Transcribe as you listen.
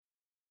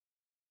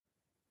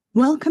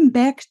Welcome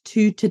back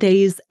to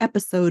today's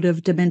episode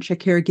of Dementia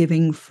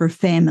Caregiving for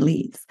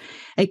Families.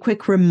 A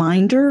quick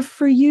reminder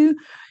for you,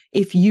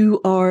 if you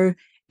are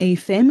a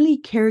family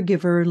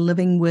caregiver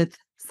living with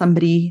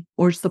somebody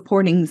or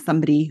supporting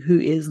somebody who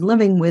is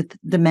living with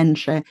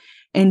dementia,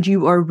 and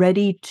you are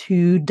ready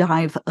to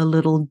dive a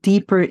little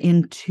deeper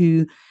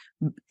into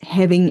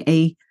having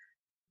a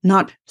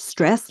not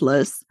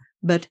stressless,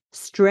 but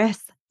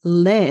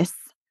stressless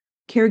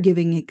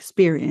caregiving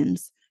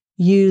experience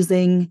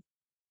using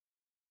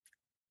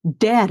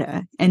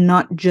data and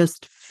not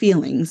just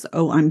feelings,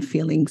 oh, I'm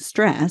feeling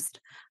stressed,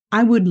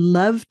 I would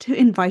love to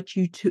invite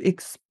you to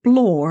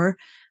explore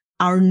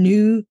our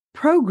new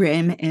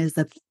program as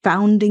a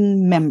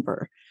founding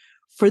member.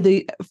 For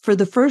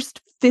the first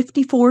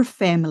 54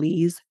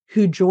 families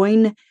who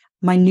join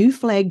my new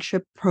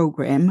flagship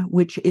program,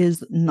 which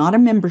is not a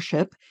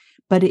membership,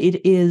 but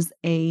it is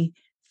a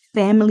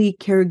family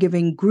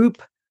caregiving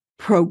group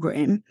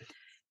program,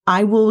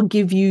 I will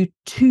give you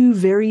two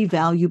very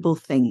valuable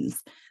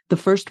things. The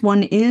first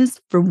one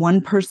is for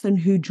one person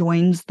who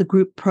joins the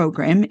group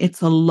program. It's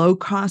a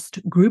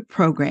low-cost group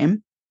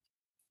program.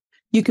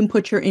 You can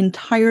put your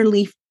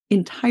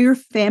entire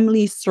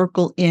family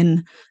circle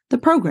in the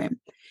program.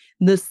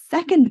 The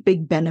second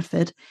big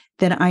benefit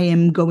that I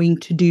am going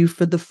to do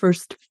for the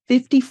first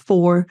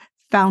 54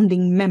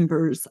 founding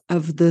members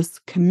of this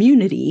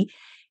community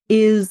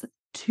is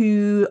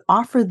to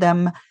offer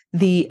them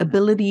the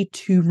ability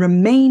to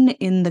remain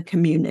in the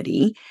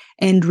community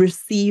and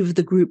receive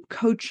the group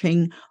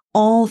coaching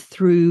all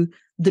through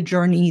the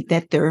journey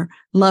that their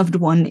loved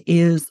one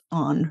is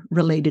on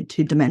related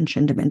to dementia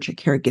and dementia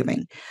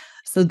caregiving.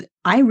 So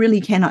I really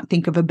cannot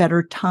think of a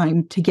better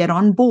time to get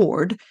on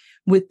board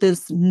with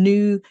this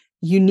new,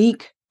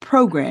 unique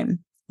program.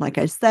 Like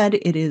I said,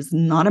 it is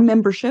not a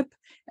membership.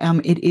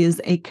 It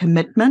is a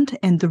commitment.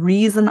 And the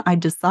reason I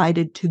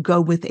decided to go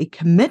with a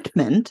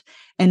commitment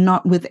and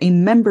not with a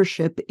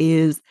membership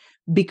is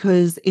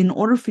because in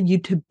order for you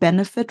to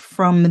benefit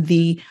from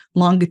the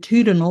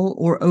longitudinal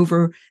or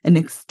over an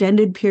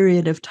extended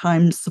period of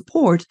time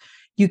support,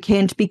 you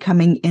can't be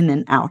coming in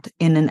and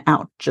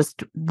out,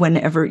 just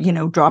whenever,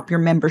 drop your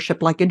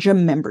membership like a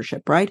gym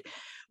membership, right?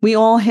 We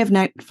all have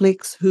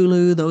Netflix,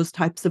 Hulu, those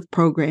types of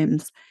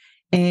programs,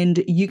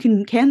 and you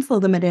can cancel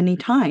them at any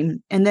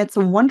time. And that's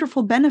a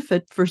wonderful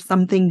benefit for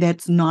something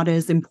that's not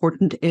as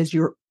important as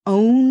your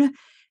own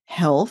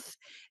health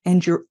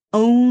and your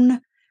own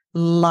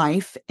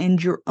life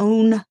and your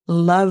own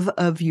love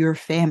of your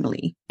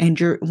family. And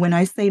when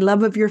I say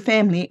love of your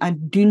family, I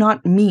do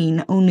not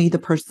mean only the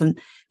person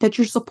that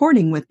you're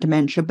supporting with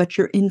dementia, but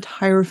your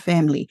entire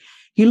family.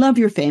 You love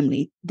your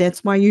family.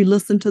 That's why you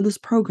listen to this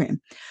program.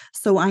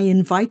 So I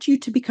invite you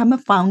to become a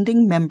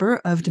founding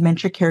member of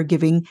Dementia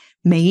Caregiving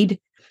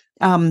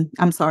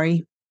I'm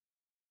sorry,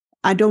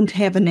 I don't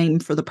have a name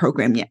for the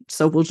program yet.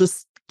 So we'll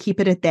just keep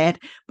it at that.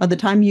 By the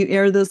time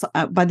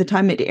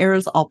it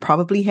airs, I'll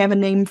probably have a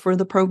name for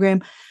the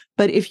program.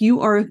 But if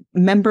you are a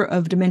member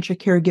of Dementia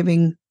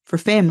Caregiving for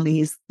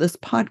Families, this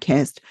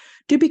podcast,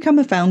 do become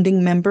a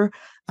founding member.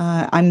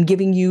 I'm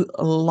giving you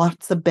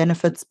lots of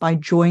benefits by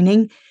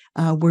joining.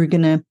 We're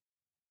going to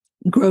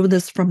grow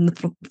this from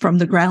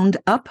the ground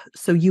up,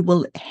 so you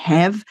will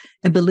have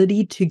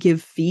ability to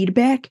give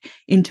feedback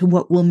into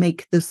what will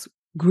make this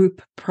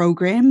group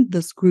program,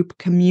 this group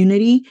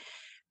community,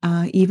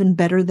 even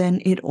better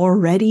than it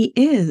already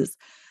is.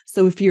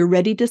 So if you're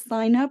ready to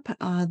sign up,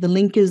 the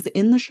link is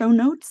in the show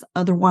notes.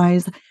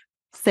 Otherwise,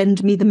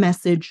 send me the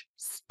message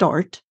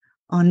START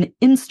on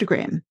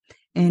Instagram,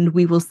 and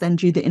we will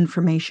send you the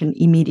information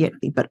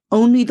immediately, but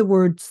only the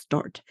word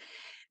START.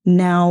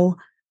 Now,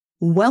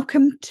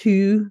 welcome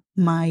to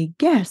my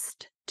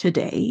guest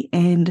today,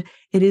 and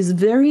it is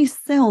very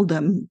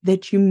seldom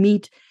that you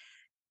meet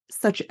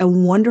such a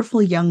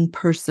wonderful young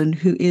person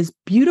who is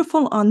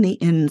beautiful on the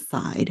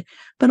inside,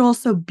 but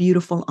also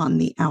beautiful on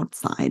the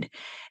outside.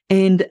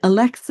 And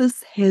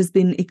Alexis has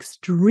been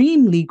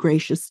extremely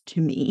gracious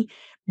to me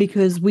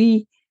because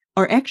we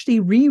are actually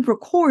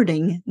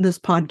re-recording this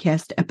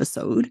podcast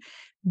episode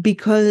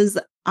because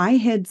I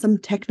had some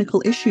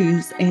technical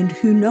issues and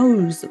who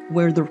knows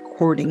where the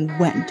recording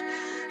went.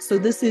 So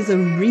this is a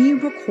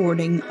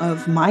re-recording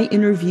of my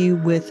interview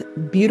with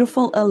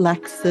beautiful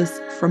Alexis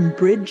from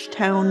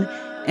Bridgetown,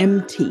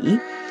 MT,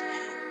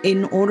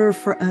 in order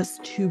for us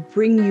to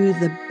bring you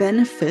the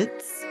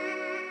benefits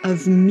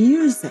of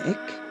music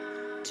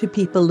to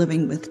people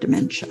living with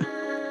dementia.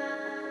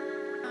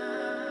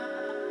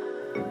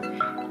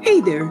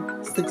 Hey there,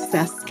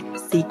 success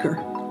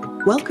seeker.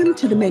 Welcome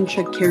to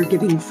Dementia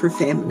Caregiving for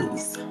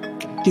Families.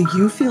 Do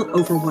you feel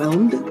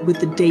overwhelmed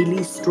with the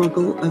daily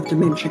struggle of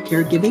dementia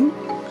caregiving?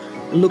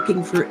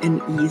 Looking for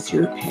an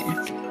easier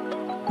path?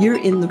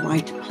 You're in the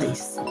right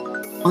place.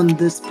 On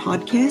this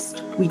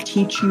podcast, we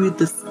teach you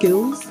the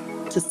skills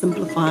to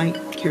simplify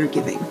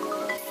caregiving.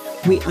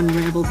 We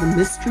unravel the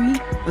mystery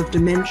of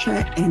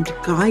dementia and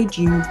guide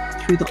you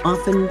through the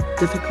often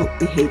difficult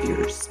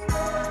behaviors.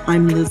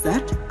 I'm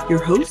Lizette,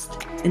 your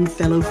host and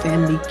fellow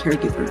family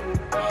caregiver.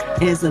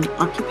 As an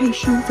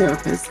occupational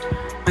therapist,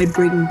 I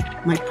bring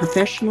my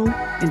professional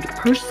and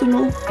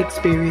personal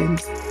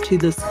experience to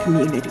this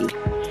community.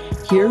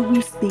 Here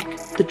we speak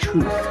the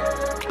truth,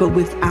 but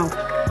without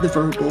the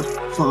verbal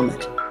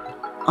vomit.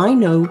 I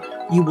know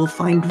you will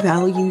find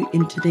value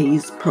in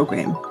today's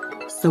program,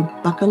 so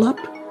buckle up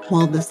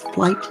while this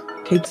flight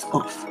takes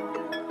off.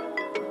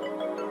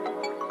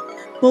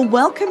 Well,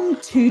 welcome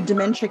to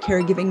Dementia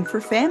Caregiving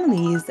for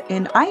Families,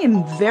 and I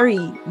am very,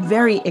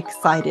 very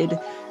excited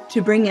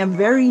to bring a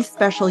very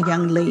special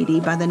young lady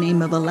by the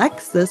name of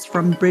Alexis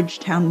from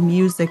Bridgetown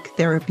Music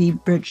Therapy,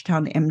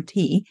 Bridgetown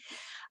MT,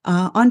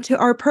 onto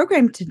our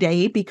program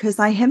today because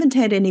I haven't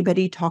had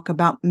anybody talk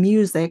about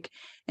music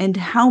and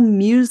how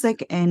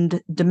music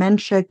and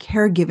dementia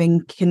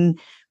caregiving can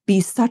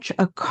be such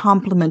a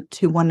complement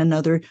to one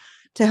another.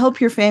 To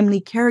help your family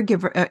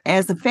caregiver,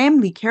 as a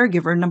family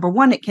caregiver, number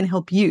one, it can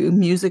help you.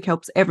 Music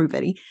helps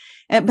everybody.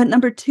 But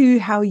number two,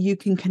 how you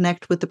can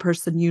connect with the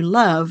person you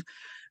love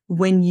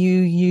when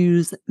you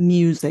use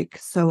music.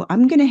 So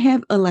I'm going to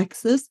have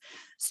Alexis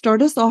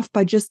start us off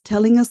by just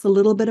telling us a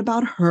little bit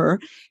about her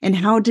and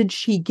how did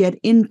she get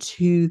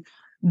into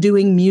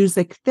doing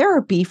music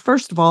therapy,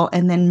 first of all,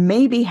 and then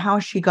maybe how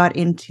she got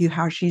into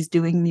how she's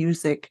doing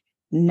music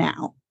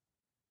now.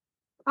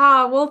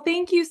 Well,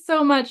 thank you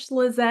so much,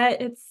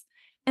 Lizette. It's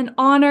an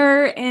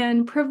honor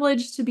and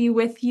privilege to be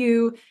with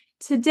you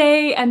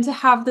today and to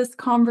have this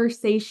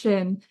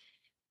conversation.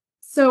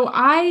 So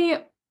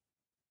I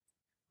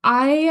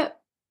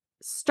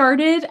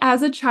started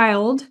as a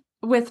child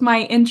with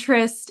my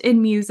interest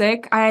in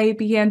music. I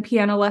began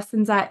piano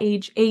lessons at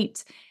age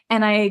 8,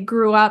 and I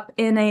grew up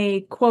in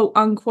a quote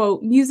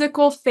unquote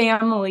musical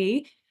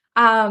family.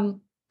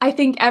 I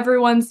think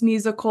everyone's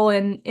musical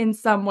in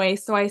some way,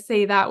 so I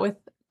say that with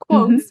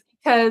quotes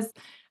because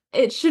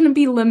it shouldn't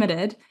be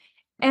limited.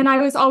 And I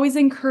was always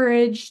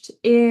encouraged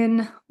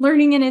in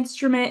learning an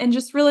instrument and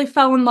just really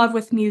fell in love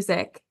with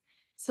music.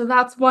 So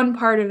that's one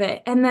part of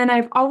it. And then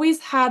I've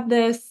always had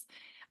this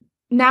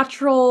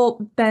natural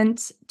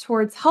bent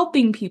towards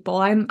helping people.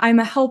 I'm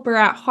a helper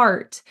at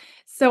heart.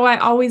 So I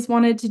always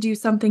wanted to do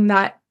something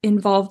that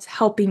involved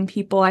helping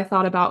people. I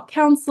thought about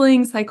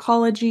counseling,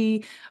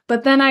 psychology,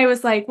 but then I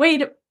was like,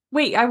 wait,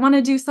 I want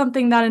to do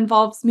something that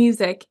involves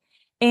music.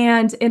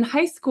 And in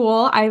high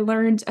school, I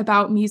learned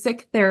about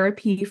music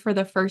therapy for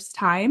the first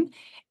time.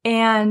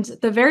 And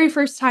the very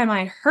first time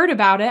I heard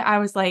about it, I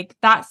was like,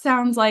 that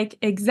sounds like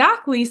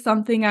exactly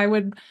something I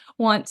would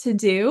want to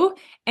do.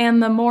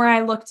 And the more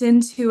I looked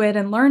into it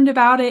and learned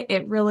about it,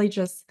 it really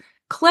just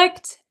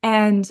clicked.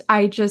 And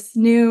I just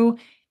knew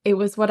it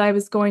was what I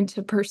was going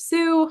to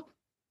pursue.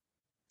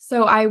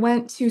 So I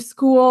went to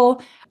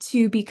school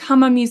to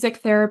become a music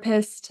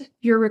therapist.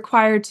 You're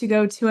required to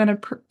go to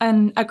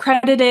an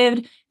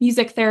accredited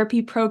music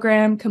therapy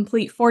program,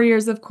 complete 4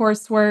 years of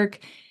coursework,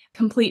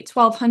 complete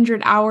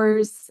 1,200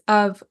 hours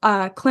of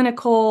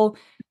clinical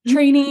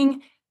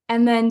training,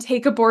 and then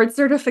take a board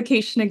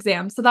certification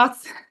exam. So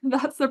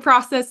that's the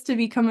process to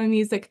become a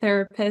music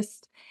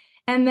therapist.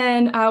 And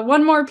then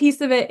one more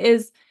piece of it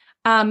is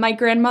my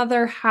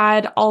grandmother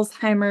had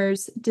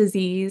Alzheimer's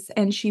disease,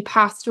 and she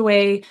passed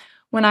away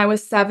when I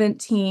was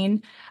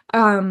 17.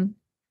 And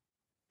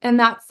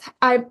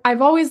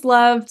I've always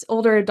loved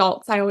older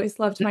adults. I always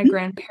loved my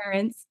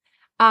grandparents.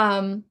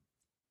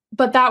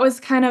 But that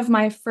was kind of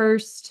my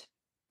first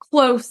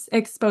close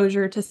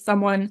exposure to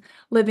someone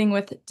living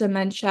with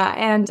dementia.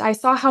 And I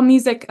saw how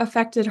music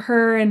affected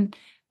her and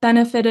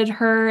benefited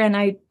her. And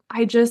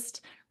I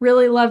just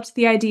really loved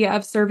the idea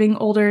of serving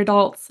older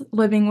adults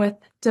living with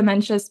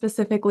dementia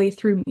specifically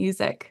through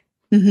music.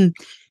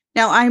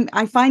 Now,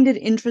 I find it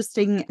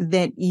interesting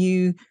that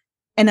you,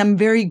 and I'm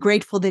very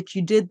grateful that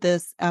you did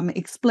this,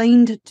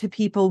 explained to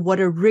people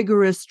what a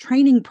rigorous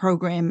training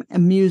program a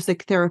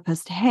music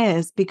therapist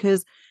has,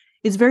 because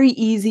it's very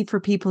easy for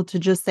people to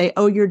just say,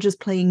 oh, you're just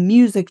playing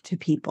music to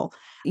people.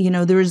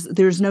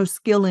 There's no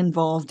skill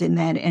involved in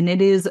that. And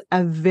it is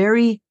a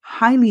very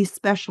highly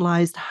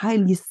specialized,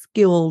 highly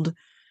skilled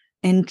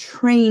and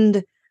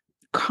trained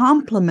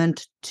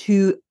complement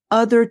to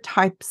other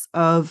types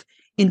of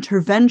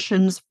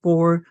interventions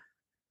for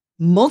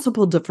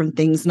multiple different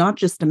things, not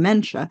just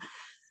dementia.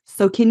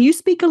 So can you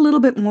speak a little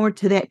bit more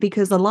to that?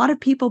 Because a lot of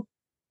people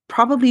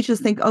probably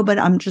just think, oh, but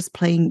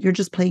you're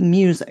just playing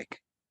music.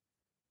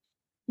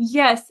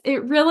 Yes,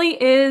 it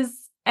really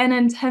is an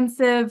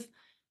intensive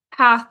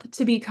path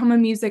to become a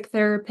music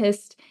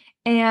therapist.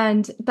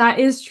 And that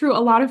is true. A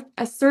lot of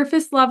a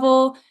surface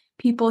level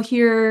people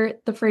hear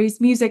the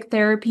phrase music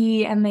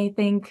therapy and they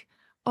think,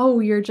 oh,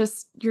 you're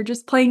just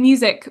playing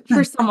music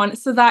for someone.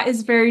 So that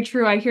is very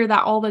true. I hear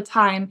that all the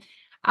time.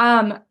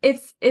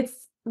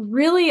 It's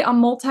really a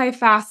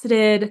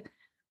multifaceted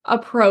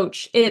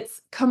approach.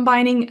 It's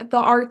combining the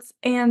arts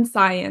and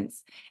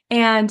science.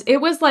 And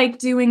it was like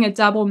doing a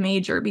double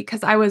major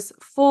because I was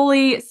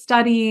fully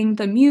studying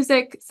the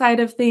music side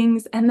of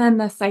things and then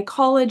the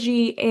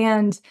psychology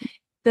and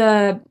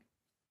the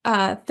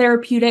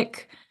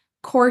therapeutic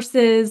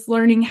courses,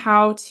 learning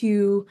how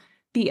to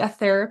be a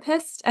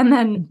therapist, and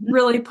then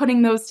really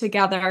putting those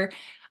together.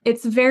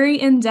 It's very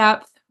in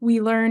depth, We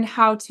learn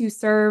how to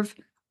serve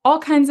all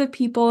kinds of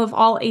people of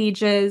all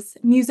ages.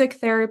 Music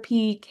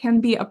therapy can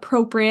be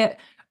appropriate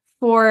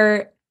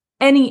for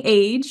any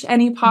age,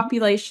 any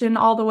population,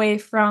 all the way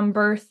from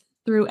birth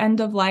through end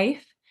of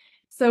life.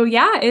 So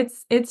yeah,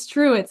 it's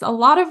true. It's a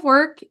lot of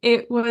work.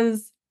 It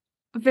was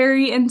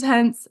very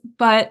intense,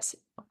 but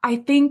I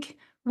think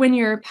when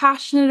you're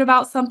passionate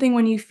about something,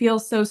 when you feel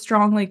so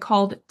strongly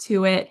called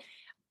to it,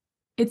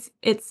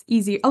 it's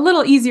easy a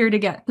little easier to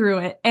get through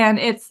it, and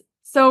it's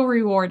so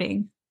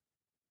rewarding.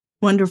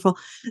 Wonderful.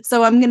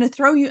 So I'm going to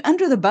throw you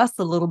under the bus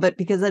a little bit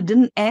because I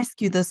didn't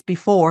ask you this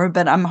before,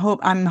 but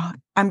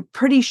I'm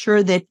pretty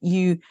sure that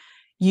you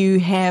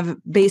have,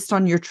 based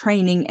on your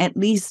training, at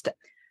least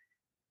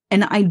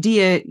an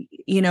idea.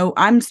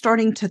 I'm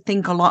starting to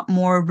think a lot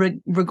more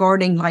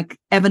regarding like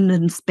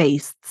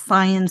evidence-based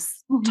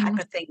science type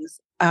Mhm. of things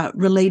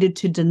related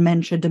to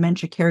dementia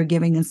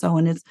caregiving, and so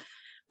on.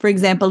 For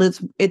example,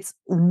 it's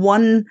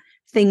one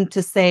thing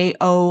to say,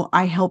 oh,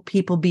 I help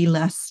people be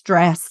less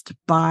stressed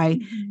by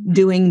Mhm.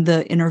 doing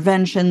the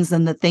interventions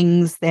and the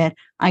things that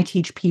I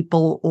teach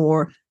people,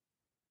 or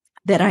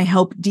that I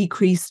help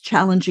decrease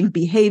challenging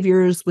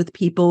behaviors with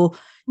people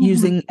Mhm.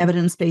 using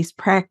evidence-based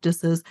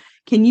practices.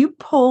 Can you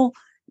pull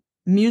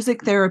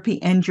music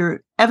therapy and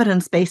your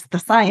evidence-based, the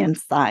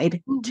science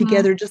side, Mhm.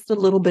 together just a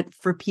little bit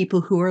for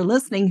people who are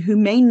listening who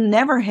may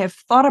never have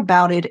thought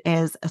about it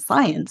as a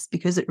science,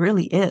 because it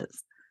really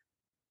is?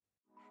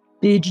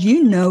 Did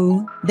you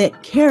know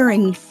that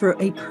caring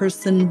for a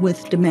person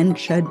with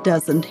dementia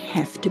doesn't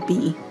have to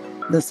be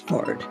this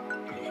hard?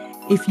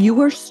 If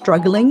you are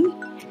struggling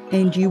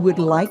and you would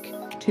like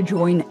to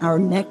join our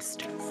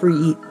next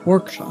free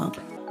workshop,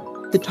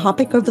 the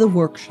topic of the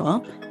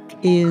workshop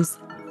is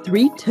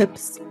 3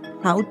 tips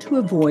how to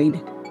avoid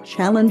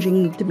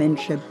challenging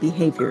dementia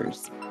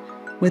behaviors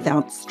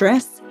without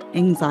stress,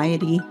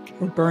 anxiety,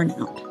 or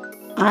burnout.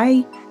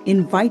 I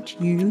invite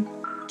you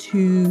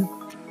to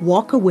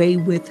walk away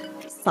with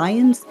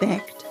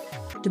science-backed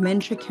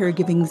dementia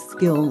caregiving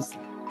skills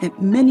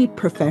that many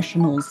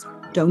professionals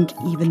don't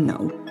even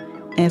know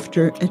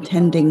after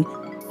attending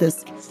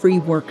this free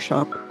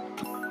workshop.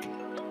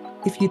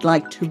 If you'd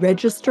like to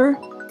register,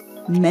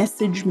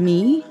 message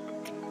me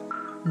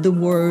the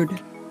word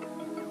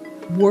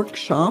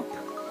workshop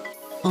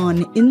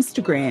on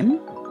Instagram,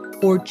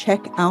 or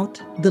check out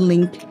the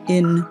link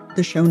in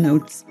the show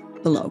notes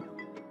below.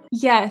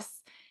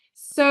 Yes.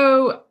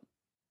 So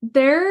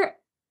there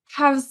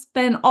has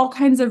been all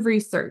kinds of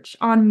research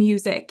on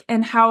music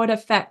and how it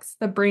affects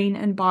the brain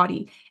and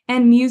body.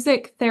 And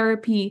music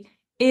therapy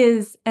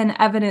is an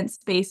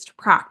evidence-based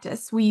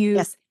practice. We Yes.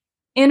 use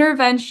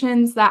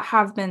interventions that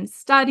have been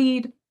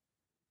studied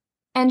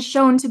and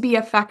shown to be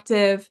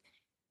effective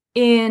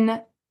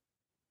in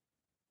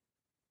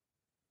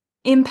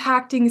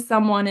impacting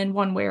someone in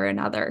one way or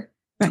another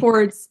Right.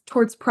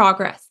 towards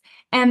progress.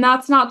 And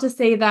that's not to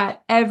say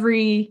that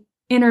every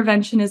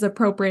intervention is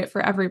appropriate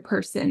for every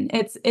person.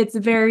 It's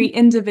very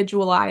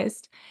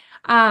individualized.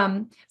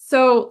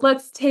 So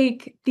let's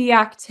take the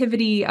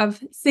activity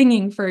of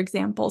singing, for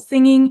example.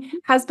 Singing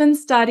has been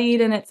studied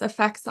and its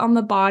effects on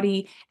the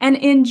body. And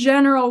in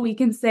general, we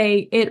can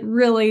say it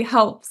really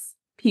helps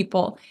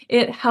people.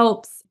 It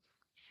helps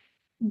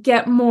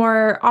get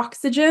more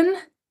oxygen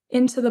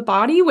into the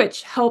body,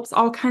 which helps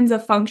all kinds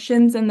of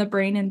functions in the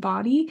brain and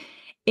body.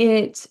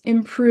 It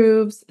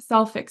improves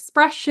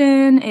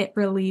self-expression, it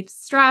relieves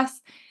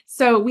stress.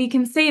 So we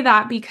can say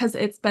that because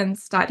it's been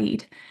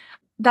studied.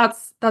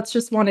 That's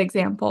just one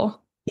example.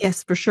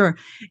 Yes, for sure.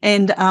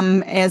 And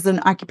as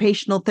an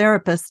occupational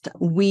therapist,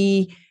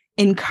 we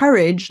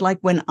encourage, like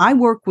when I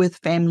work with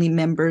family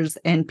members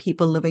and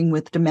people living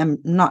with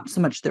not so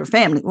much their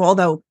family,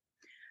 although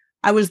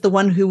I was the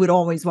one who would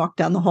always walk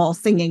down the hall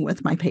singing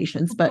with my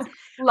patients. But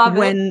Love it.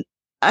 when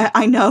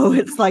I know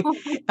it's like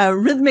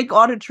rhythmic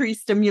auditory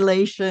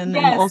stimulation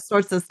and all Yes,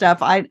 sorts of stuff.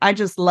 I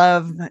just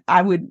love,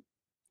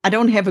 I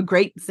don't have a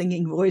great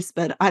singing voice,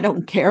 but I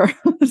don't care.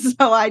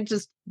 So I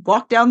just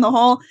walk down the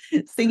hall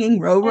singing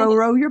Row, and Row,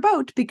 Row Your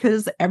Boat,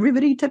 because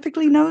everybody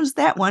typically knows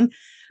that one.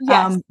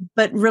 yes.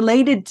 But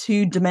related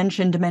to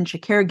dementia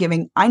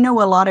caregiving, I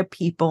know a lot of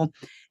people,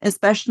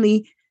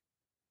 especially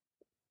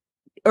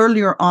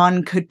earlier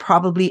on, could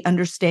probably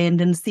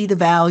understand and see the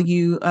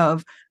value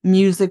of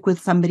music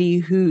with somebody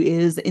who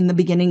is in the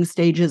beginning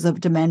stages of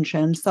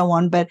dementia and so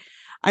on. But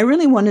I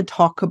really want to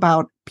talk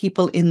about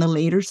people in the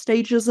later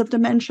stages of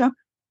dementia,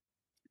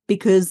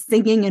 because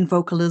singing and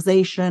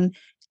vocalization,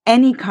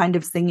 any kind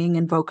of singing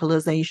and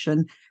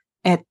vocalization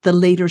at the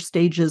later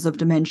stages of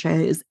dementia,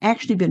 has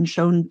actually been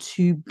shown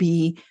to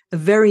be a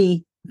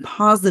very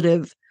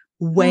positive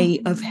way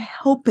of Mhm.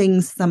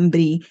 helping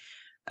somebody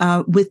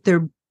with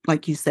their,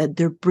 like you said,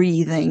 their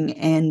breathing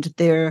and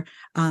their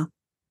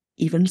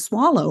even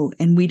swallow.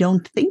 And we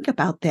don't think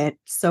about that.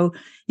 So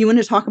you want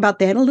to talk about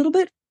that a little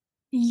bit?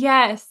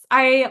 Yes,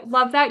 I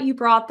love that you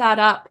brought that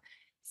up.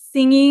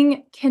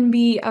 Singing can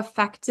be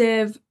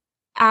effective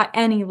at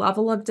any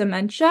level of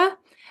dementia,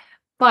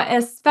 but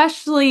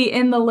especially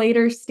in the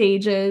later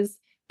stages,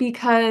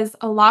 because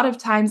a lot of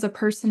times a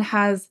person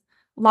has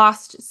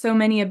lost so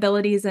many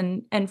abilities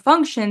and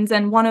functions,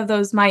 and one of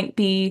those might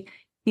be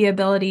the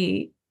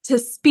ability to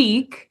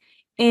speak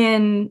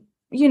in,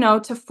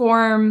 to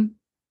form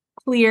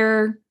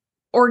clear,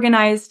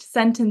 organized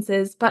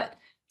sentences, but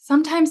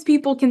sometimes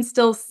people can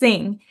still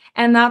sing,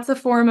 and that's a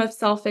form of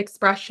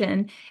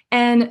self-expression.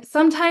 And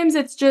sometimes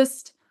it's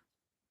just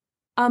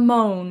a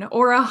moan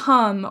or a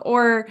hum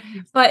or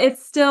Yes. but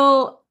it's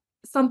still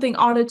something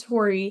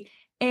auditory.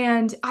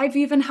 And I've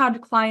even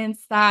had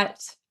clients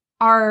that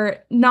are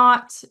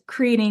not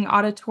creating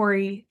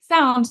auditory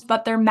sounds,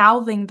 but they're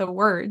mouthing the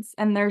words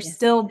and they're Yes.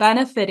 still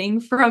benefiting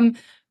from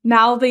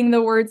mouthing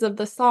the words of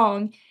the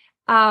song.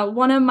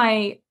 One of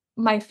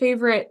my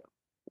favorite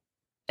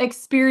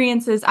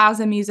experiences as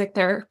a music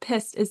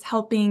therapist is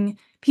helping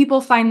people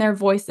find their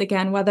voice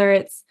again, whether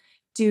it's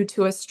due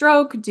to a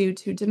stroke, due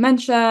to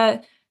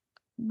dementia,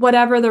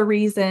 whatever the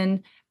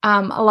reason.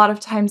 A lot of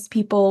times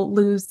people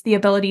lose the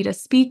ability to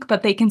speak,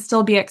 but they can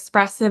still be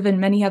expressive in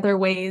many other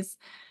ways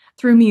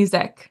through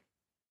music.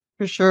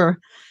 For sure.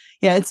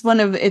 Yeah,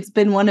 it's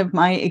been one of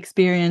my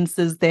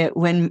experiences that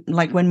when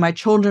my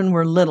children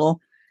were little,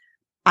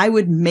 I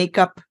would make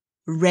up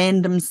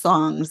random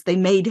songs. They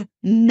made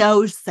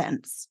no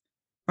sense,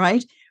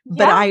 right?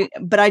 Yeah,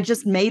 But I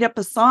just made up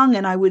a song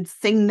and I would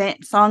sing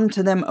that song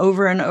to them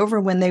over and over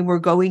when they were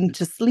going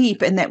to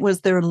sleep, and that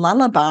was their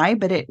lullaby,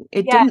 but it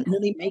yeah. didn't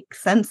really make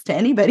sense to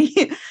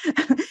anybody,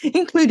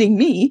 including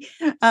me.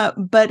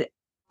 But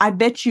I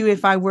bet you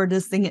if I were to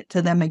sing it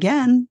to them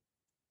again,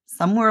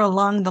 somewhere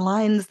along the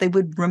lines, they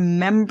would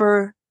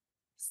remember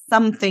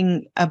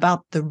something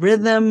about the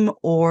rhythm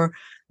or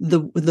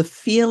the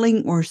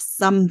feeling or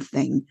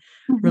something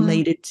Mhm.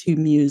 related to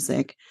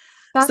music.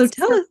 So That's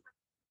tell us,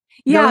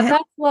 go yeah, ahead.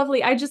 that's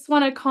lovely. I just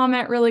wanna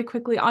comment really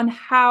quickly on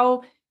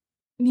how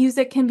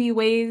music can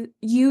be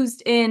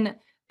used in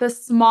the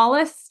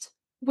smallest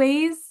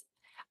ways,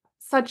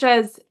 such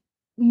as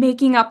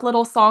making up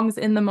little songs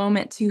in the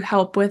moment to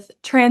help with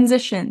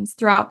transitions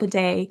throughout the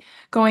day,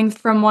 going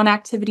from one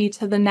activity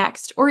to the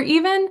next, or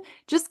even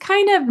just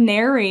kind of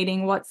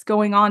narrating what's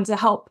going on to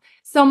help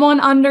someone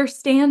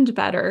understand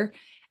better.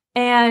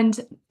 And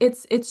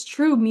it's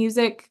true,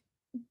 music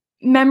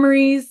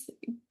memories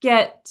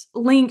get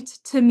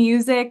linked to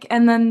music,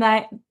 and then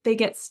that they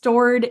get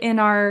stored in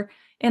our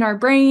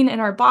brain, in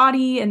our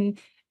body, and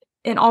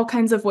in all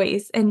kinds of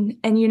ways. And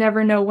you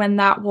never know when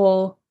that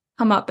will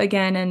come up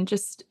again and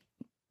just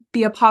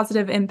be a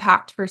positive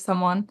impact for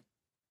someone.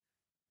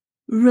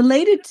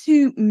 Related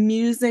to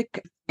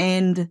music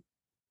and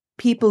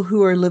people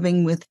who are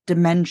living with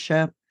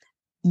dementia,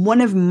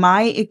 one of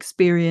my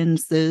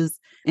experiences,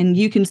 and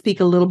you can speak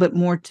a little bit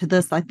more to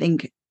this, I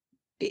think,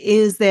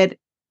 is that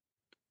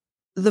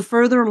the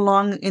further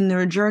along in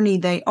their journey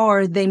they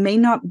are, they may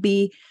not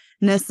be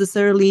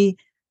necessarily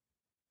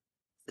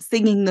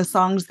singing the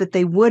songs that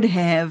they would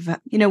have.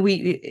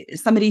 We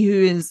somebody who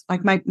is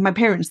like my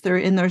parents, they're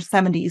in their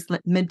 70s,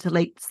 mid to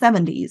late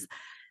 70s.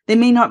 They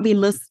may not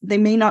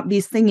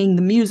be singing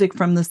the music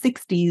from the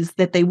 60s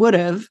that they would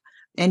have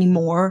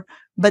anymore,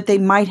 but they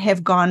might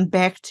have gone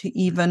back to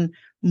even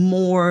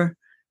more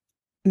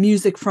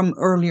music from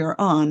earlier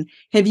on.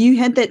 Have you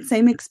had that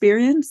same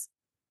experience?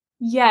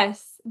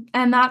 Yes,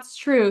 and that's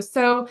true.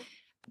 So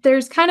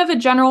there's kind of a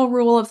general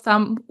rule of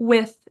thumb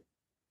with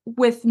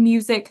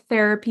music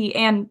therapy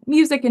and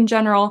music in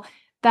general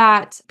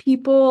that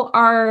people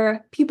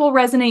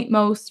resonate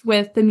most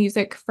with the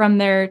music from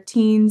their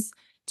teens,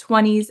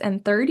 20s,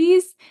 and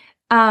 30s,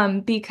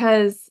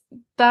 because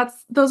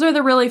those are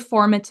the really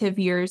formative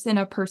years in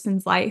a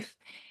person's life.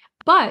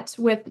 But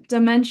with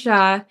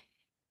dementia,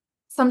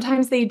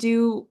 sometimes they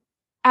do,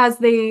 as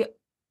they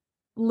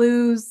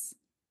lose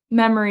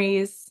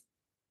memories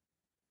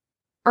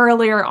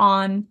earlier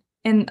on,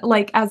 and,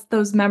 like, as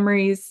those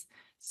memories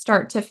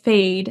start to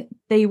fade,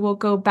 they will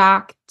go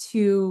back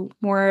to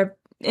more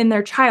in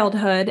their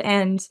childhood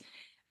and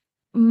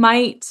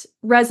might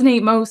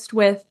resonate most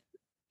with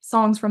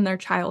songs from their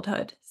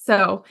childhood.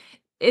 So,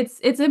 it's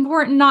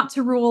important not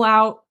to rule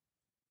out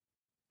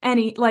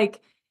any,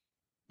 like,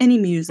 Any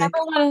music,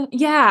 never wanna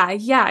yeah,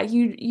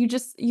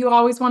 you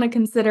always wanna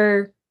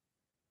consider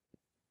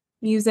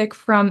music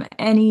from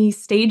any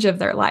stage of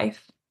their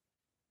life.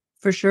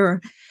 for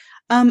sure.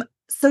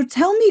 So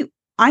tell me,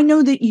 I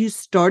know that you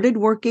started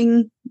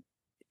working,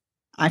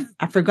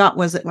 I forgot,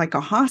 was it like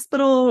a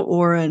hospital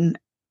or an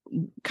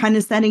kind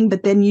of setting,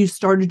 but then you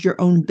started your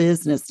own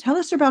business. Tell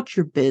us about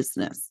your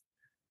business.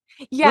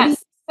 What do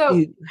Yes, so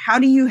you do? How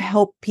do you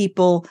help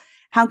people?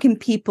 How can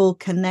people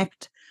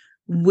connect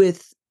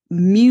with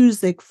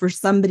music for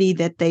somebody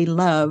that they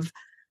love,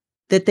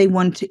 that they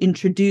want to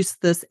introduce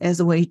this as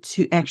a way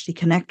to actually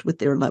connect with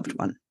their loved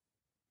one?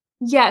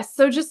 yes,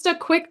 so just a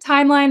quick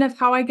timeline of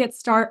how I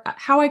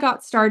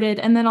got started,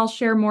 and then I'll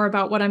share more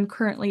about what I'm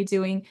currently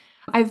doing.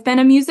 I've been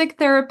a music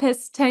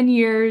therapist 10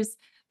 years.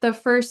 The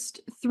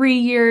first 3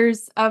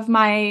 years of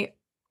my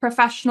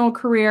professional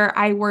career,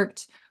 I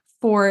worked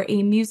for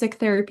a music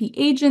therapy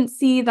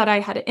agency that I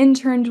had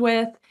interned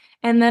with,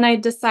 and then I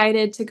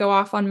decided to go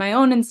off on my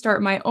own and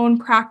start my own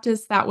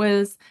practice that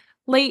was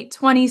late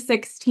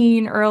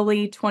 2016,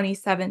 early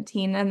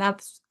 2017, and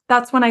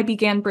that's when I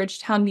began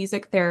Bridgetown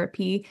Music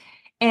Therapy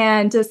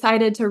and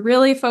decided to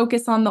really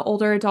focus on the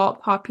older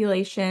adult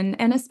population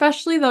and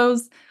especially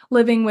those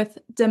living with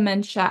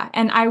dementia.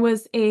 And I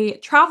was a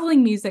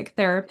traveling music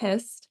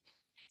therapist.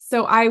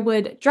 So I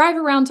would drive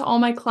around to all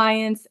my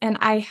clients and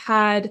I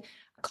had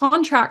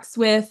contracts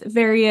with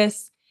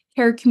various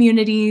care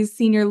communities,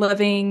 senior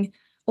living,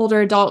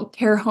 older adult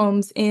care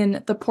homes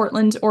in the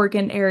Portland,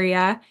 Oregon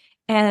area.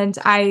 And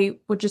I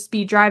would just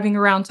be driving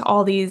around to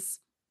all these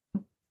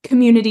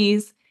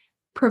communities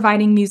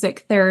providing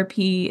music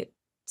therapy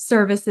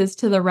services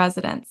to the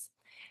residents.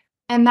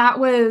 And that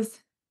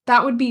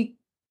would be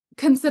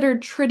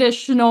considered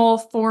traditional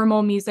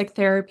formal music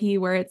therapy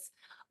where it's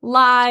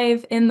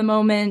live in the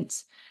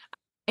moment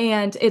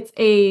and it's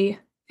a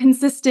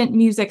consistent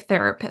music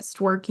therapist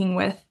working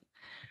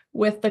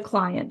with the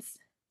clients.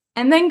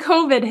 And then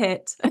COVID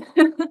hit.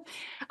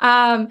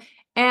 um,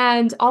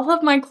 and all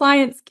of my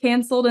clients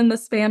canceled in the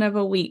span of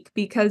a week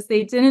because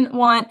they didn't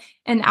want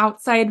an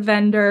outside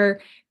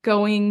vendor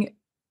going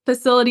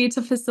facility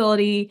to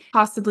facility,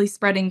 possibly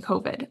spreading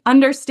COVID.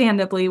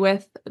 Understandably,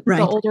 with the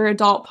Right. older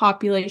adult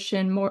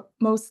population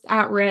most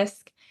at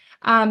risk.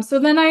 So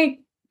then I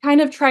kind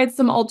of tried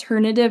some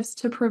alternatives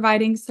to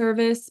providing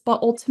service,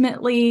 but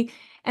ultimately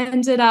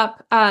ended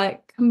up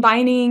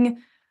combining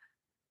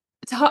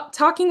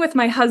talking with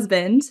my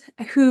husband,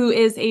 who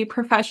is a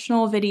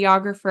professional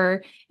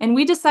videographer, and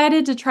we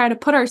decided to try to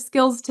put our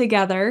skills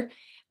together.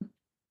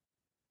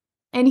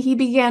 And he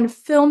began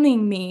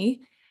filming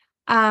me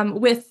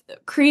with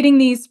creating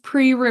these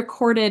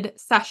pre-recorded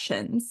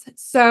sessions.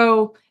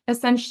 So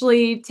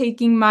essentially,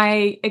 taking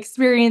my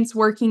experience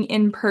working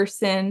in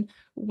person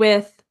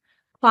with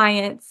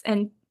clients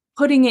and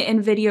putting it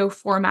in video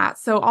format.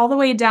 So all the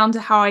way down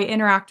to how I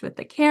interact with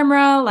the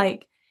camera,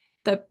 like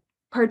the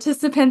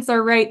participants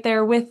are right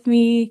there with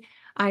me,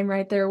 I'm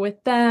right there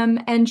with them,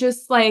 and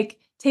just like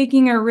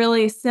taking a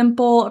really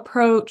simple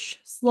approach,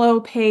 slow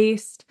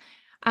paced,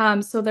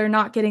 so they're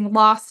not getting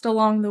lost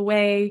along the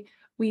way.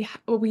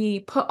 We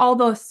put all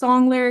the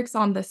song lyrics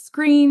on the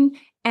screen,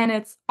 and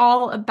it's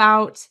all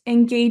about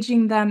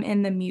engaging them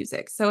in the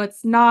music. So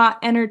it's not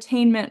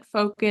entertainment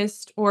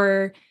focused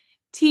or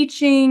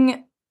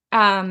teaching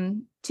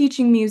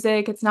teaching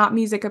music. It's not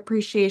music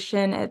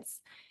appreciation. It's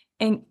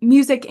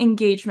music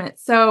engagement.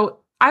 So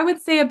I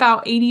would say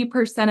about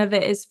 80% of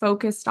it is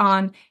focused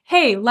on,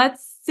 hey,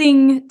 let's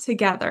sing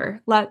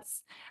together.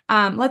 Let's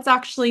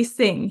actually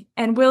sing.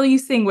 And will you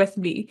sing with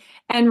me?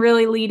 And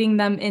really leading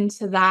them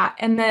into that.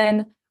 And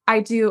then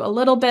I do a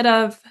little bit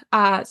of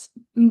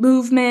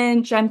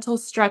movement, gentle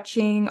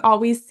stretching,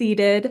 always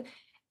seated,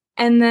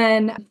 and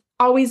then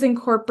always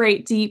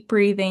incorporate deep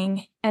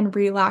breathing and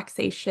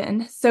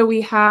relaxation. So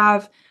we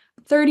have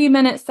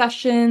 30-minute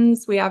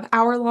sessions, we have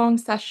hour-long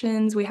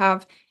sessions, we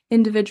have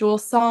individual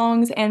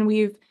songs, and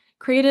we've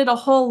created a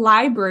whole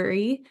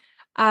library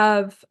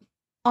of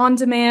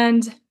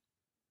on-demand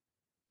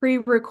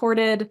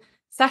pre-recorded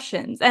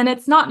sessions. And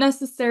it's not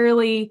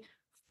necessarily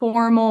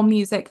formal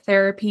music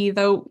therapy,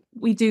 though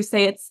we do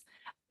say it's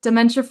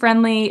dementia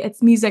friendly,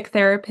 it's music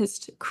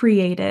therapist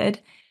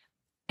created,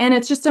 and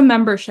it's just a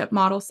membership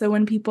model. So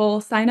when people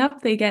sign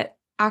up, they get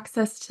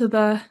access to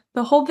the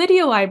whole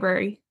video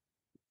library.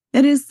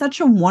 It is such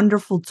a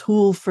wonderful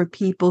tool for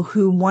people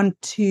who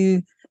want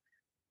to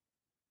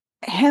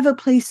have a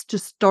place to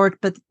start.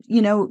 But,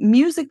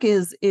 music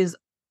is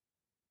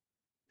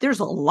there's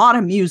a lot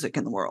of music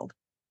in the world,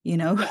 you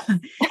know?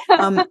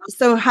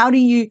 So how do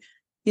you,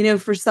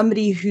 for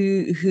somebody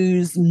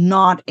who's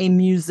not a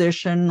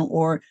musician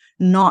or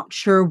not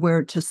sure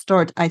where to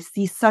start, I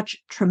see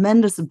such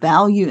tremendous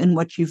value in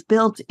what you've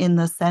built in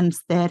the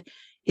sense that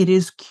it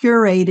is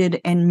curated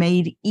and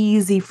made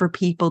easy for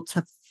people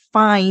to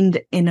find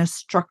in a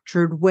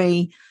structured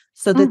way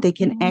so that they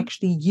can Mhm.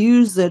 actually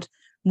use it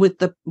with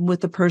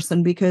the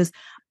person. Because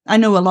I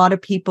know a lot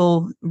of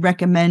people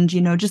recommend,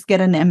 just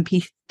get an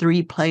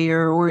MP3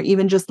 player or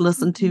even just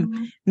listen to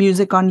Mhm.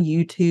 music on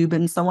YouTube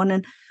and so on.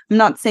 And I'm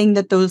not saying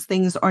that those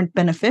things aren't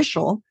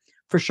beneficial.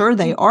 For sure,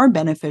 they are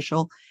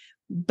beneficial.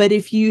 But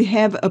if you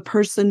have a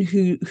person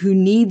who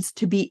needs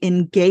to be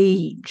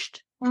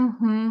engaged,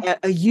 Mhm.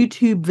 a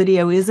YouTube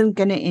video isn't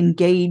going to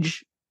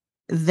engage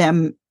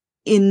them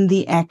in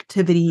the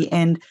activity,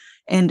 and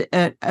an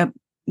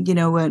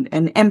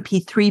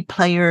MP3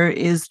 player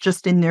is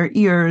just in their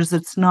ears.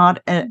 It's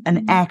not an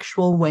Mhm.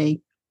 actual way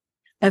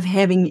of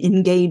having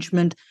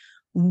engagement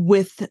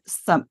with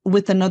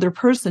another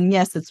person.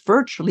 Yes, it's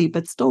virtually,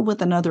 but still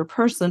with another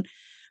person.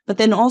 But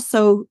then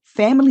also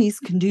families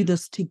can do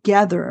this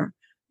together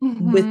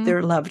with Mhm.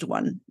 their loved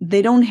one.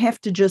 They don't have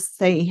to just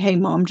say, "Hey,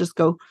 mom, just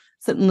go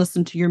sit and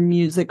listen to your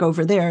music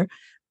over there."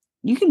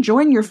 You can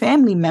join your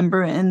family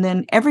member, and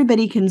then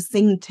everybody can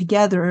sing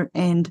together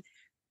and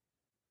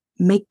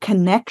make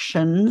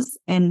connections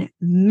and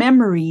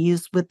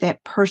memories with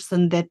that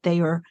person that they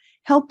are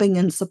helping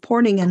and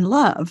supporting and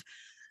love.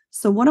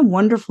 So what a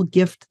wonderful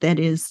gift that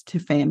is to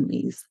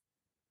families.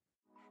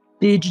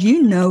 Did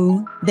you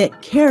know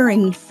that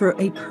caring for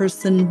a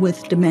person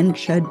with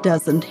dementia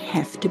doesn't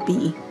have to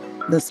be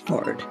this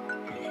hard?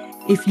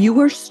 If you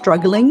are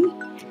struggling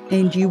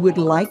and you would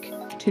like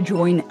to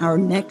join our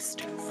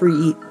next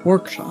free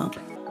workshop,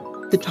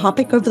 the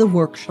topic of the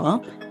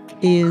workshop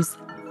is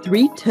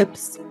 3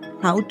 tips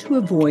how to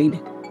avoid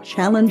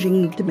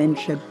challenging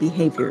dementia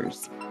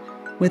behaviors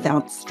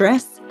without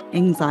stress,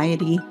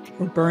 anxiety,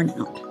 or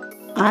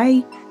burnout.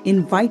 I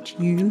invite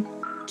you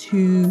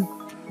to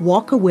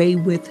walk away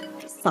with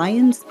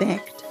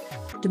science-backed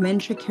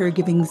dementia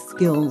caregiving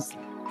skills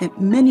that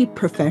many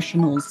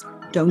professionals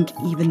don't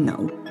even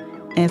know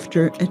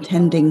after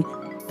attending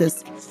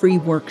this free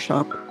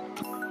workshop.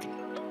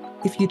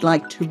 If you'd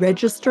like to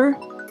register,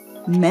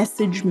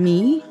 message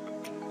me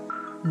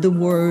the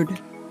word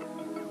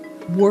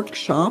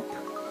workshop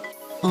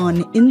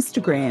on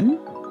Instagram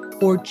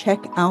or check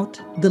out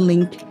the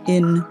link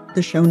in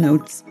the show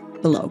notes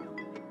below.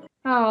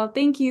 Oh,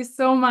 thank you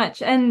so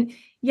much. And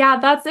yeah,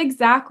 that's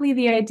exactly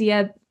the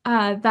idea,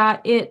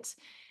 that it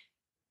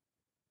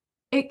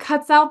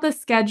cuts out the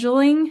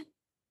scheduling.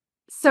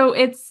 So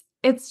it's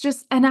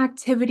just an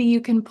activity you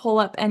can pull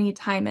up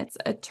anytime. It's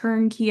a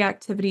turnkey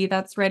activity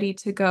that's ready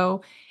to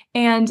go.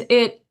 And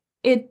it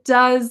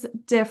does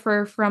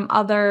differ from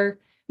other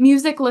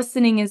music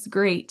listening is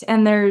great,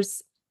 and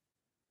there's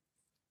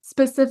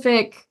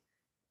specific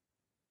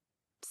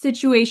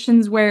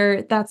situations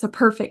where that's a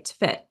perfect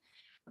fit.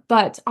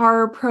 But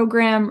our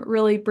program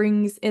really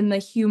brings in the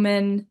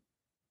human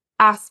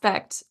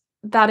aspect,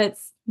 that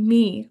it's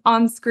me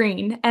on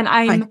screen and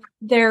Hi. I'm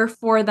there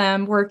for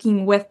them,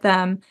 working with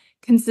them,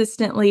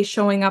 consistently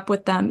showing up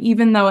with them.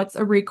 Even though it's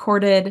a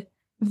recorded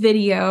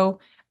video,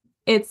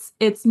 it's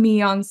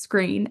me on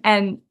screen.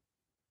 And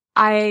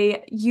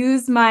I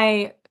use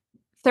my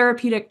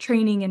therapeutic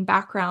training and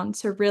background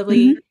to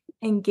really Mhm.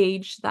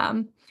 engage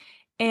them.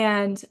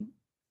 And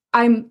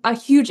I'm a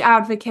huge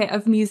advocate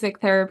of music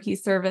therapy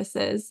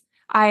services.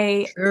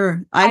 I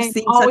Sure. I've I'm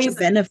seen such a always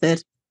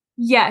benefit.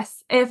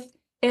 yes, if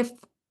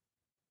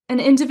an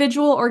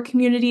individual or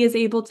community is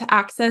able to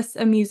access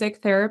a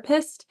music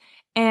therapist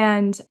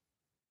and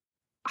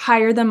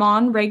hire them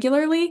on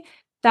regularly,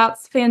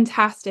 that's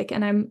fantastic,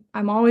 and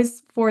I'm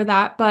always for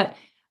that. But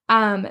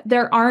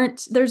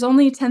there's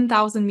only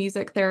 10,000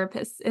 music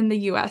therapists in the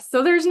US,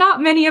 so there's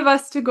not many of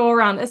us to go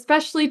around,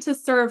 especially to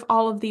serve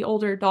all of the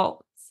older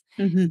adults.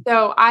 Mhm.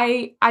 So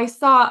I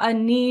saw a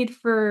need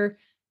for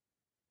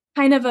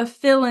kind of a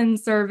fill-in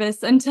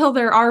service until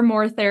there are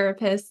more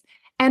therapists.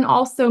 And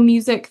also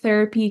music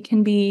therapy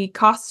can be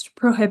cost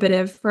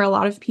prohibitive for a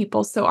lot of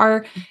people. So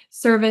our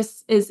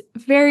service is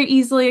very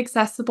easily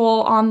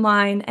accessible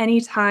online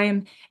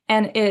anytime,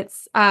 and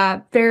it's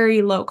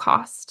very low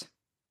cost.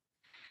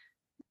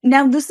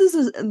 Now this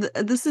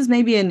is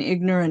maybe an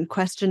ignorant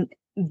question.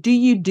 Do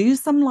you do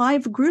some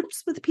live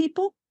groups with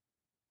people?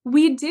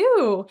 We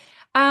do.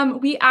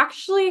 We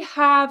actually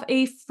have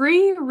a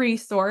free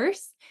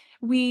resource.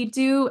 We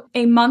do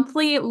a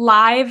monthly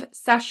live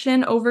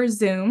session over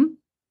Zoom,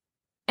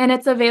 and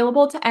it's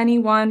available to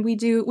anyone.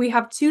 We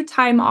have 2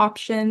 time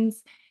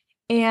options,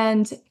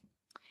 and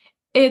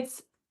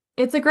it's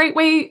it's a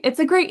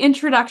great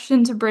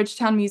introduction to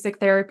Bridgetown Music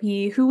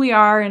Therapy, who we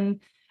are and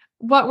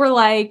what we're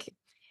like.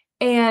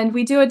 And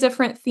we do a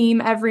different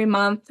theme every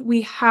month.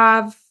 We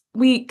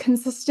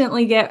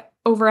consistently get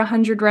over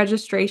 100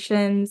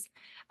 registrations.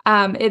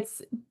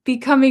 It's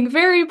becoming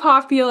very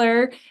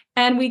popular,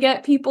 and we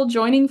get people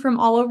joining from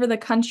all over the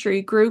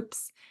country,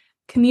 groups,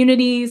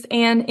 communities,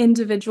 and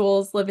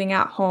individuals living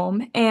at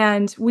home.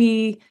 And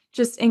we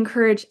just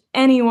encourage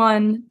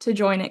anyone to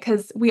join it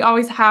because we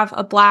always have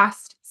a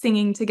blast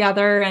singing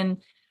together,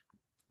 and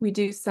we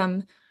do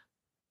some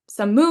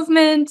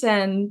movement,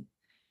 and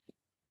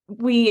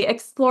we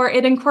explore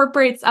it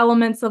incorporates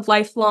elements of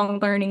lifelong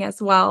learning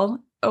as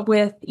well,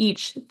 with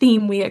each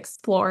theme we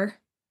explore.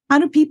 How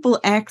do people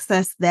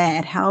access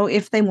that? How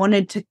if they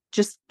wanted to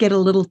just get a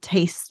little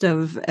taste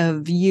of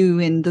you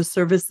and the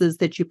services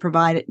that you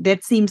provide,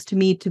 that seems to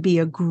me to be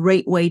a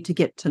great way to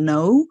get to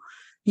know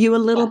you a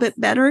little Yes.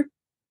 bit better.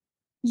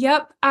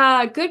 Yep,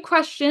 good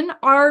question.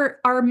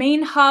 Our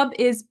main hub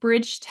is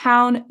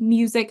Bridgetown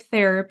Music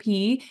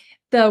Therapy.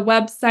 The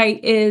website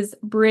is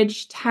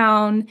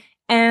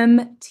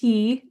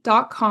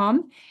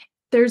bridgetownmt.com.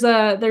 There's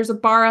a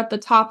bar at the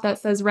top that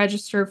says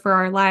register for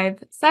our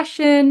live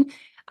session.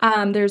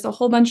 There's a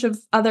whole bunch of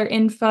other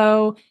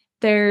info.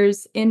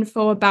 There's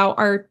info about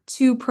our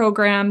 2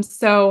 programs.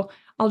 So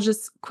I'll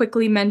just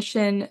quickly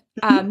mention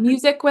Mhm.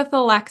 Music with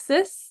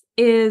Alexis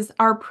is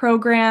our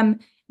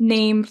program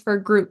name for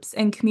groups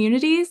and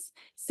communities.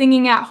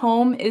 Singing at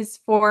Home is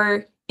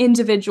for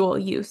individual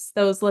use,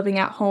 those living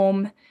at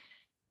home.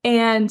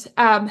 And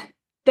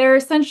they're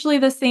essentially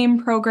the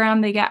same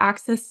program. They get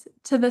access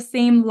to the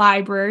same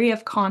library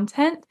of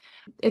content.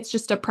 It's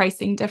just a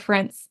pricing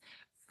difference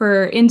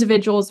for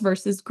individuals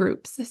versus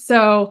groups.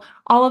 So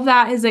all of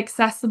that is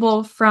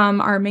accessible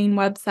from our main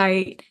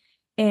website,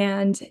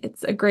 and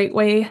it's a great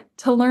way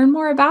to learn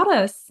more about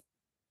us.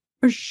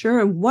 For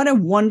sure. What a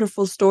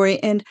wonderful story.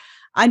 And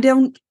I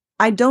don't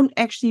I don't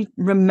actually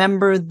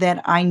remember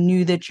that I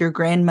knew that your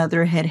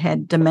grandmother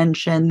had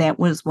dementia, and that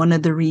was one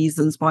of the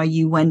reasons why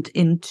you went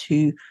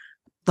into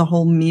the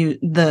whole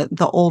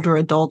the older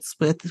adults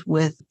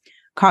with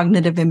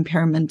cognitive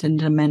impairment and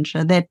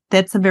dementia.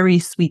 That's a very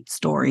sweet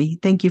story.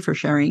 Thank you for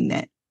sharing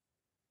that.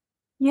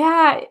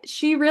 Yeah,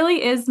 she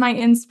really is my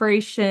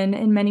inspiration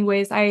in many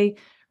ways. I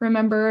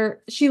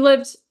remember she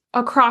lived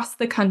across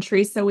the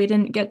country, so we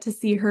didn't get to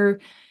see her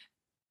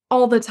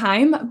all the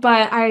time,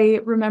 but I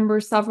remember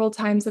several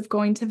times of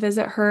going to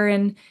visit her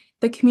in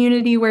the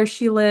community where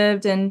she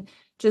lived and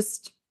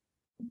just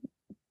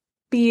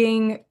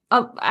being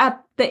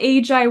at the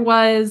age I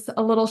was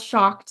a little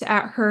shocked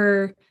at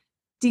her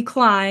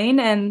decline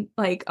and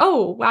like,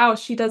 "Oh, wow,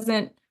 she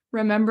doesn't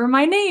remember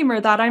my name or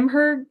that I'm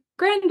her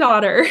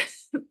granddaughter."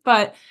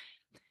 But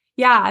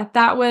yeah,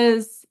 that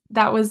was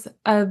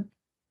a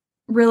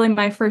really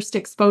my first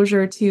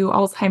exposure to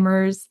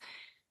Alzheimer's.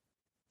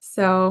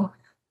 So,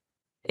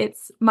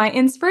 it's my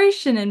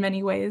inspiration in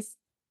many ways.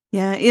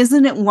 Yeah,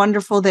 isn't it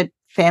wonderful that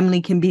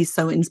family can be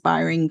so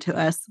inspiring to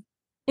us?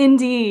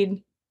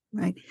 Indeed.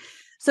 Right.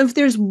 So if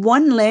there's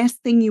one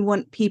last thing you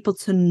want people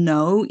to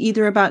know,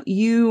 either about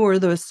you or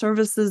the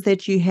services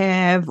that you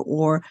have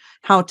or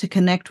how to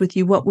connect with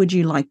you, what would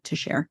you like to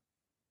share?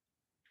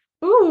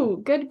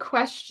 Ooh, good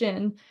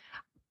question.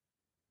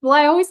 Well,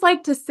 I always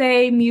like to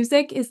say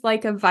music is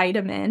like a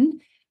vitamin,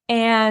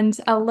 and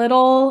a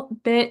little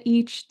bit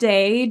each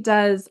day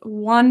does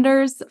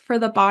wonders for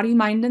the body,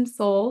 mind, and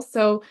soul.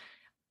 So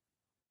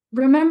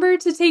remember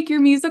to take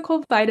your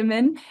musical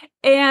vitamin,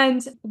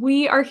 and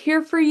we are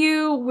here for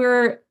you.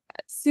 We're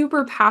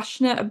super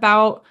passionate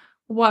about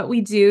what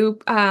we do,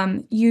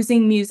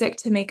 using music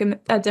to make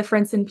a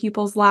difference in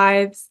people's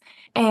lives,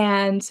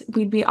 and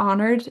we'd be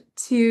honored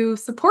to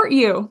support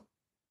you.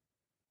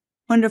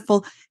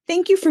 Wonderful.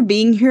 Thank you for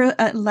being here,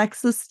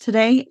 Alexis,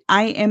 today.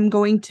 I am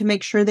going to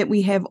make sure that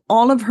we have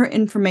all of her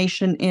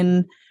information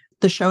in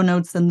the show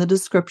notes and the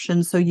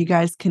description so you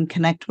guys can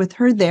connect with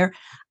her there.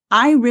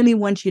 I really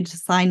want you to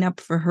sign up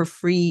for her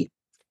free,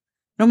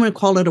 I don't want to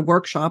call it a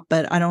workshop,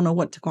 but I don't know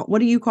what to call it. What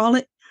do you call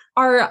it?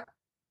 Our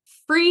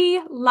free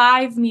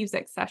live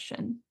music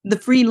session. The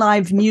free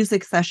live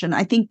music session.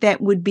 I think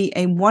that would be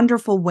a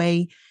wonderful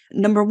way.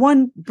 Number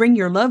one, bring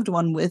your loved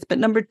one with, but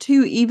number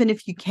two, even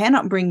if you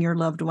cannot bring your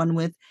loved one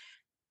with,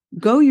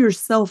 go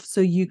yourself so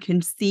you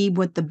can see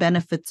what the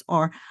benefits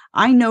are.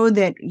 I know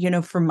that,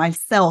 for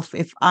myself,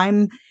 if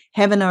I'm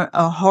having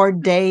a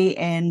hard day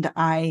and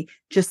I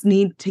just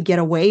need to get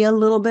away a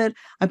little bit,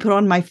 I put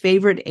on my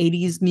favorite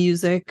 80s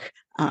music,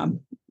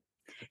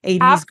 80s,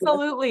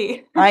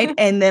 Absolutely. right?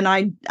 And then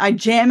I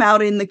jam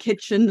out in the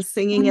kitchen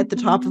singing at the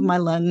top of Mhm. my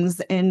lungs,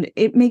 and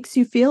it makes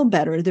you feel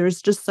better.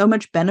 There's just so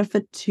much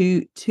benefit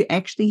to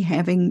actually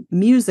having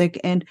music.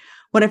 And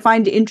what I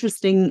find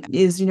interesting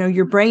is,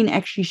 your brain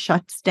actually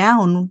shuts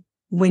down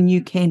when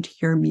you can't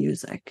hear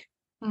music.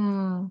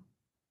 Mm.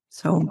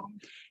 So,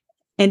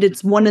 and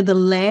it's one of the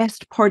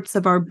last parts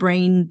of our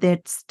brain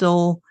that's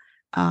still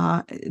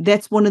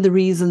that's one of the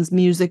reasons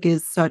music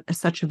is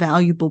such a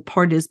valuable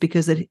part, is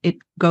because it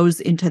goes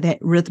into that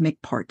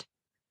rhythmic part.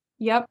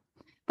 Yep.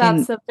 And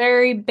That's a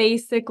very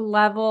basic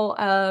level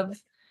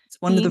of it's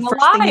one of the being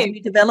first things alive. we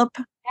develop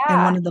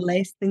and one Yeah. of the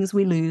last things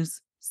we lose.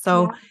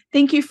 So Yeah.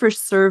 thank you for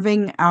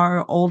serving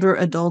our older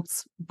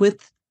adults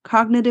with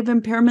cognitive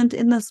impairment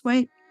in this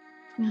way.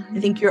 I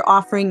think Mhm. you're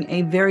offering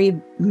a very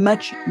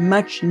much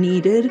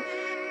needed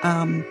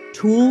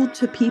tool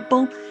to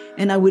people.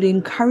 And I would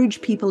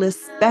encourage people,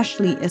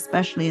 especially,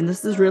 and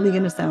this is really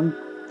going to sound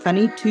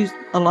funny to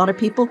a lot of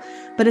people,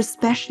 but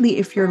especially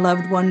if your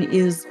loved one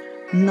is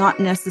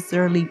not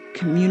necessarily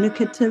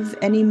communicative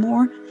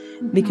anymore,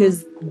 Mhm.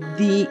 because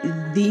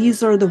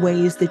these are the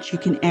ways that you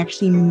can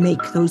actually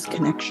make those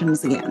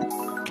connections again,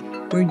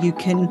 where you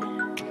can,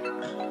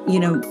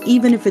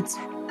 even if it's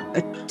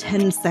a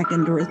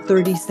 10-second or a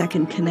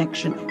 30-second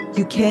connection,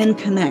 you can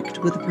connect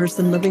with a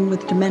person living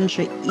with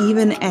dementia,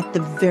 even at the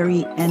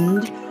very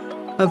end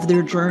of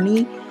their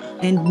journey.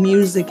 And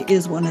music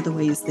is one of the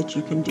ways that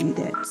you can do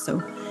that.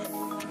 So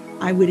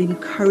I would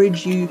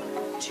encourage you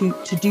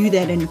to do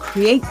that and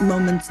create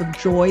moments of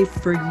joy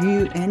for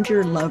you and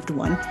your loved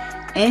one.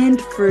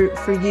 And for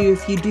you,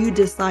 if you do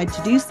decide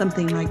to do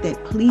something like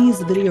that, please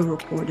video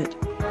record it.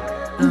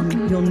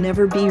 You'll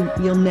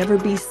Mhm. never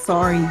be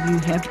sorry you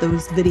have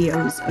those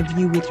videos of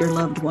you with your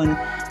loved one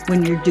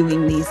when you're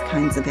doing these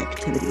kinds of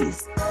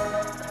activities.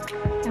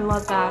 I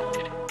love that.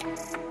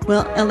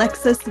 Well,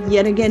 Alexis,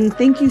 yet again,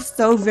 thank you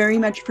so very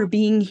much for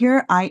being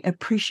here. I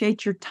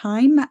appreciate your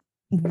time.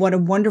 What a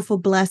wonderful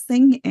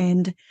blessing.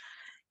 And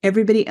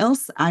everybody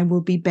else, I will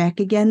be back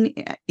again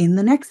in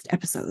the next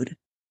episode.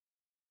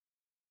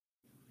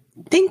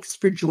 Thanks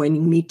for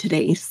joining me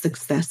today,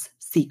 Success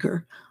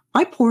Seeker.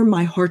 I pour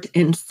my heart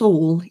and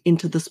soul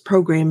into this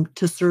program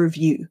to serve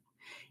you.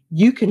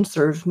 You can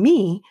serve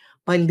me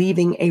by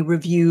leaving a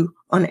review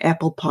on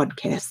Apple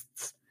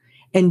Podcasts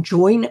and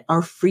join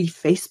our free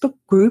Facebook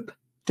group,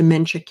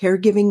 Dementia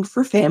Caregiving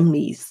for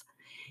Families.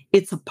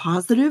 It's a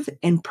positive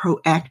and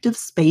proactive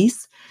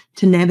space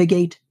to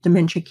navigate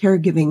dementia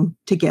caregiving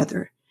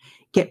together,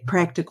 get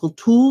practical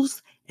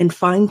tools, and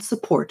find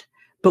support,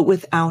 but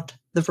without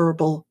the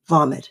verbal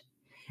vomit.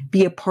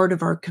 Be a part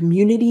of our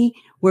community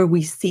where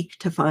we seek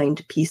to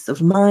find peace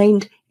of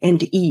mind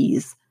and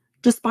ease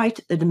despite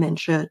a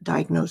dementia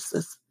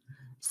diagnosis.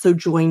 So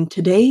join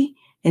today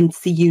and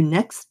see you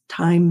next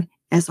time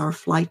as our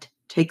flight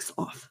takes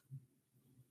off.